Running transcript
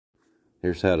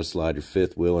Here's how to slide your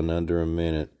fifth wheel in under a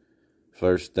minute.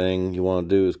 First thing you want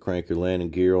to do is crank your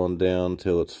landing gear on down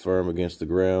until it's firm against the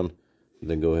ground.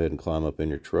 Then go ahead and climb up in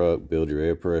your truck, build your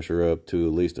air pressure up to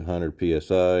at least 100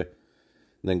 psi.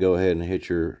 Then go ahead and hit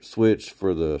your switch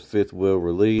for the fifth wheel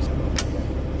release.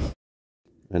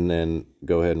 And then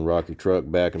go ahead and rock your truck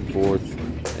back and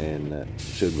forth, and that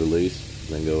should release.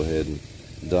 Then go ahead and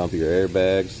dump your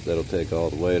airbags. That'll take all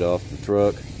the weight off the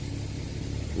truck.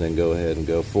 Then go ahead and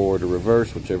go forward or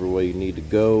reverse, whichever way you need to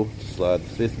go. Slide the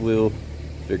fifth wheel,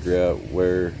 figure out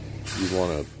where you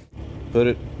want to put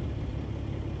it,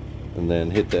 and then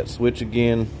hit that switch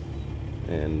again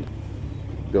and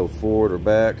go forward or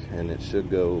back, and it should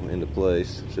go into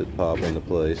place, should pop into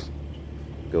place.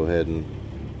 Go ahead and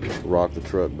rock the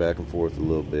truck back and forth a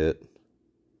little bit,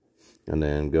 and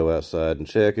then go outside and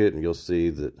check it, and you'll see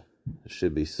that it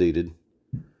should be seated.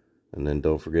 And then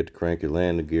don't forget to crank your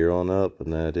landing gear on up,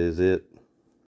 and that is it.